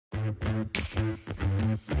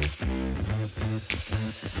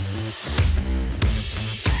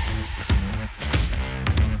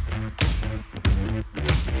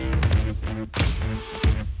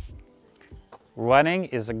Running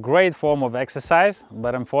is a great form of exercise,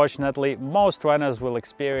 but unfortunately most runners will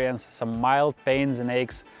experience some mild pains and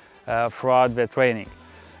aches throughout their training.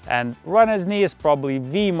 And runner's knee is probably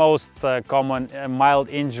the most common mild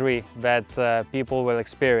injury that people will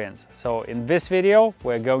experience. So in this video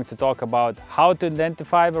we're going to talk about how to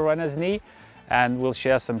identify the runner's knee, and we'll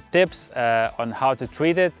share some tips on how to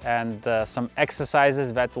treat it and some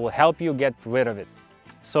exercises that will help you get rid of it.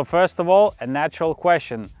 So first of all, a natural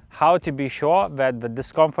question: how to be sure that the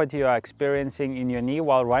discomfort you are experiencing in your knee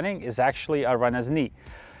while running is actually a runner's knee.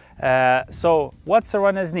 So what's a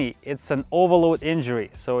runner's knee? It's an overload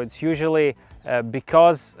injury. So it's usually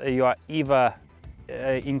because you are either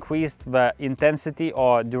increased the intensity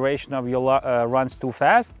or duration of your runs too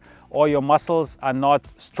fast, or your muscles are not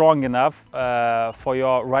strong enough for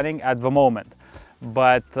your running at the moment.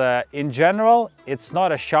 But in general, it's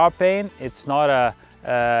not a sharp pain, it's not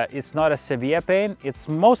a severe pain. It's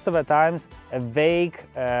most of the times a vague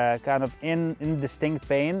kind of indistinct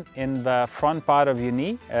pain in the front part of your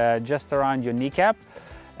knee, just around your kneecap,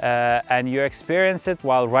 and you experience it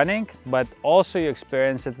while running, but also you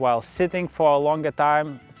experience it while sitting for a longer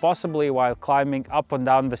time, possibly while climbing up and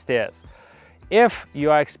down the stairs. If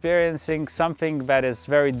you are experiencing something that is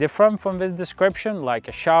very different from this description, like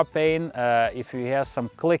a sharp pain, if you hear some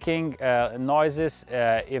clicking noises,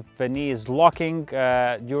 if the knee is locking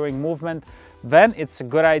during movement, then it's a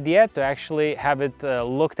good idea to actually have it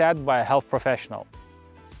looked at by a health professional.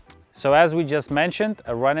 So as we just mentioned,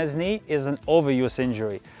 a runner's knee is an overuse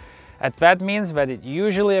injury. And that means that it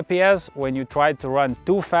usually appears when you try to run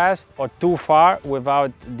too fast or too far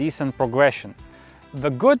without decent progression. The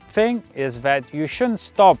good thing is that you shouldn't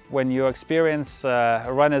stop when you experience a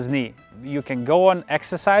runner's knee. You can go on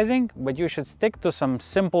exercising, but you should stick to some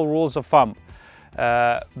simple rules of thumb.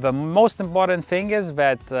 The most important thing is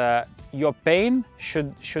that your pain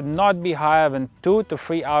should not be higher than 2 to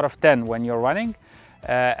 3 out of 10 when you're running.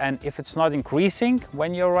 And if it's not increasing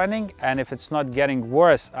when you're running, and if it's not getting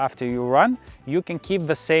worse after you run, you can keep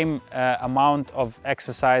the same amount of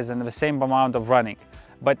exercise and the same amount of running.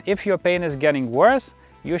 But if your pain is getting worse,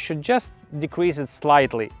 you should just decrease it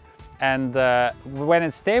slightly. And when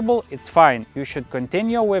it's stable, it's fine. You should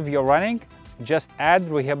continue with your running, just add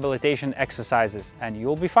rehabilitation exercises and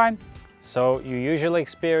you'll be fine. So you usually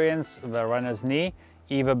experience the runner's knee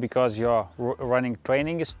either because your running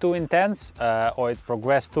training is too intense or it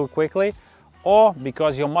progressed too quickly, or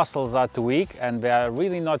because your muscles are too weak and they are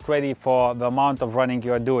really not ready for the amount of running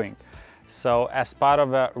you are doing. So as part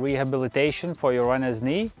of a rehabilitation for your runner's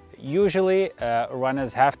knee, usually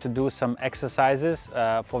runners have to do some exercises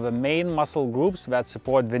for the main muscle groups that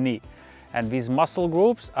support the knee. And these muscle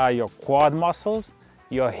groups are your quad muscles,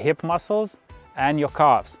 your hip muscles, and your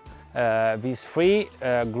calves. These three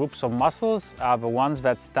groups of muscles are the ones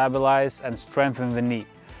that stabilize and strengthen the knee.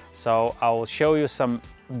 So I will show you some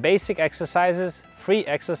basic exercises, 3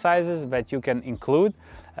 exercises that you can include.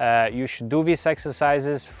 You should do these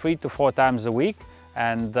exercises 3 to 4 times a week,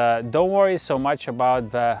 and don't worry so much about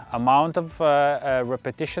the amount of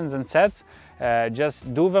repetitions and sets.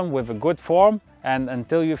 Just do them with a good form and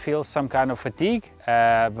until you feel some kind of fatigue.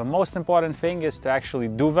 The most important thing is to actually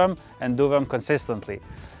do them and do them consistently.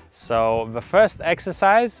 So the first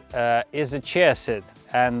exercise is a chair sit,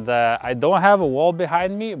 and I don't have a wall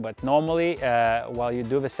behind me, but normally while you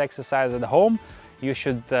do this exercise at home, you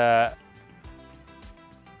should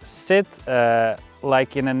sit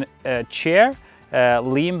like in a chair,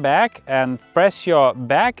 lean back and press your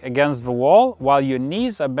back against the wall while your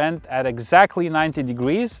knees are bent at exactly 90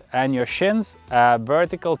 degrees and your shins are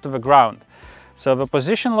vertical to the ground. So the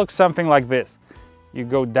position looks something like this. You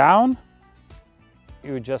go down,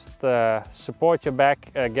 you just support your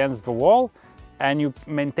back against the wall and you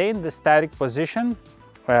maintain the static position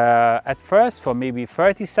at first for maybe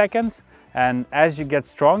 30 seconds. And as you get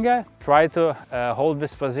stronger, try to hold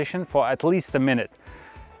this position for at least a minute.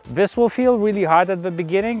 This will feel really hard at the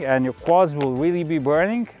beginning and your quads will really be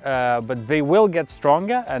burning, but they will get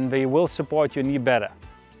stronger and they will support your knee better.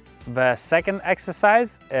 The second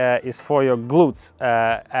exercise is for your glutes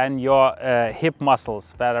and your hip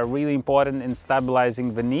muscles that are really important in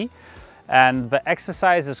stabilizing the knee. And the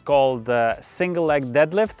exercise is called single leg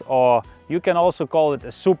deadlift, or you can also call it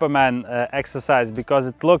a Superman exercise because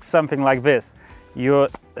it looks something like this. You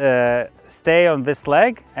stay on this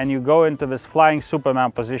leg and you go into this flying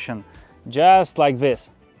Superman position, just like this.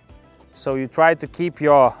 So you try to keep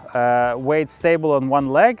your weight stable on one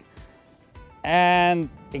leg and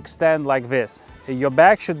extend like this. Your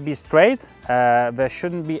back should be straight, there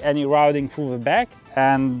shouldn't be any routing through the back,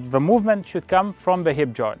 and the movement should come from the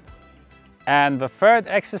hip joint. And the third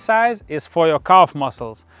exercise is for your calf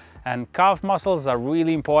muscles. And calf muscles are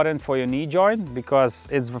really important for your knee joint because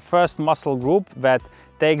it's the first muscle group that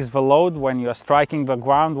takes the load when you're striking the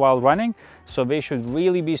ground while running. So they should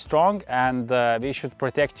really be strong, and they should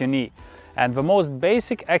protect your knee. And the most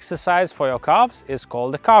basic exercise for your calves is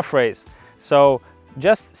called the calf raise. So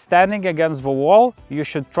just standing against the wall, you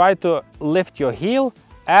should try to lift your heel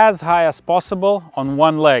as high as possible on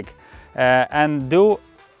one leg and do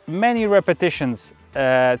many repetitions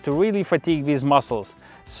to really fatigue these muscles.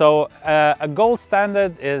 So a gold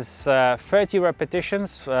standard is 30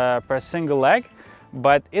 repetitions per single leg,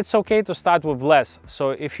 but it's okay to start with less.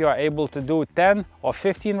 So if you are able to do 10 or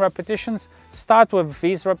 15 repetitions, start with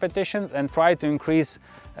these repetitions and try to increase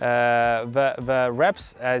the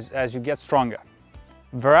reps as you get stronger.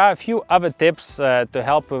 There are a few other tips to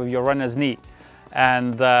help with your runner's knee.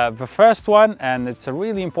 And the first one, and it's a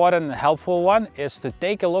really important and helpful one, is to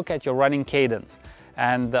take a look at your running cadence.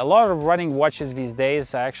 And a lot of running watches these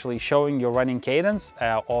days are actually showing your running cadence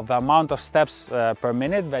or the amount of steps per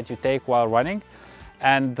minute that you take while running.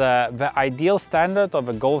 And the ideal standard, or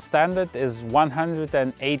the gold standard, is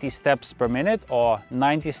 180 steps per minute, or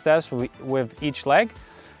 90 steps with each leg.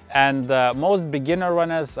 And most beginner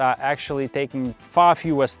runners are actually taking far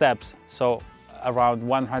fewer steps, so around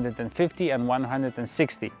 150 and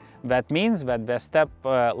 160. That means that the step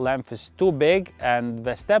length is too big and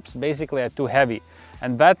the steps basically are too heavy.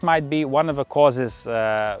 And that might be one of the causes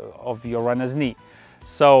of your runner's knee.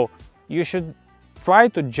 So you should try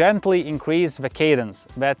to gently increase the cadence.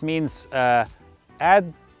 That means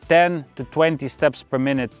add 10 to 20 steps per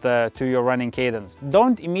minute to your running cadence.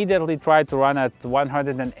 Don't immediately try to run at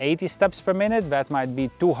 180 steps per minute, that might be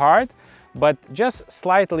too hard, but just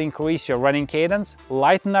slightly increase your running cadence,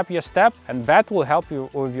 lighten up your step, and that will help you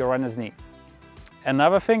with your runner's knee.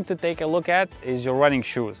 Another thing to take a look at is your running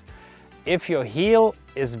shoes. If your heel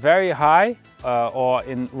is very high, or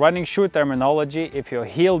in running shoe terminology, if your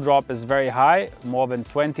heel drop is very high, more than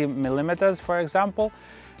 20 millimeters, for example,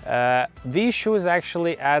 these shoes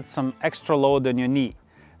actually add some extra load on your knee.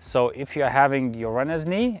 So if you're having your runner's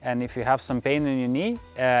knee and if you have some pain in your knee,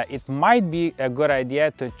 it might be a good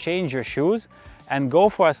idea to change your shoes and go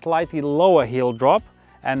for a slightly lower heel drop,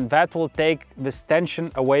 and that will take this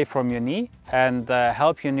tension away from your knee and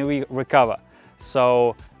help your knee recover.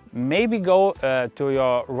 So maybe go to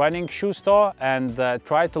your running shoe store and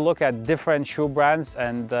try to look at different shoe brands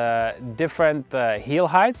and different heel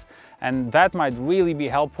heights, and that might really be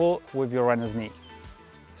helpful with your runner's knee.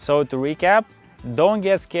 So to recap, don't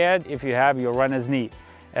get scared if you have your runner's knee.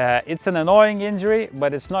 It's an annoying injury,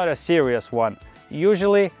 but it's not a serious one.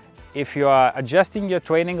 Usually, if you are adjusting your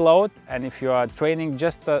training load and if you are training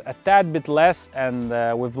just a tad bit less and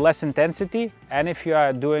with less intensity, and if you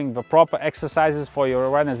are doing the proper exercises for your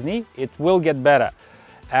runner's knee, it will get better.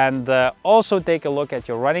 And also take a look at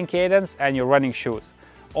your running cadence and your running shoes.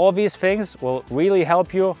 All these things will really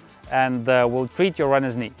help you and will treat your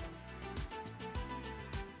runner's knee.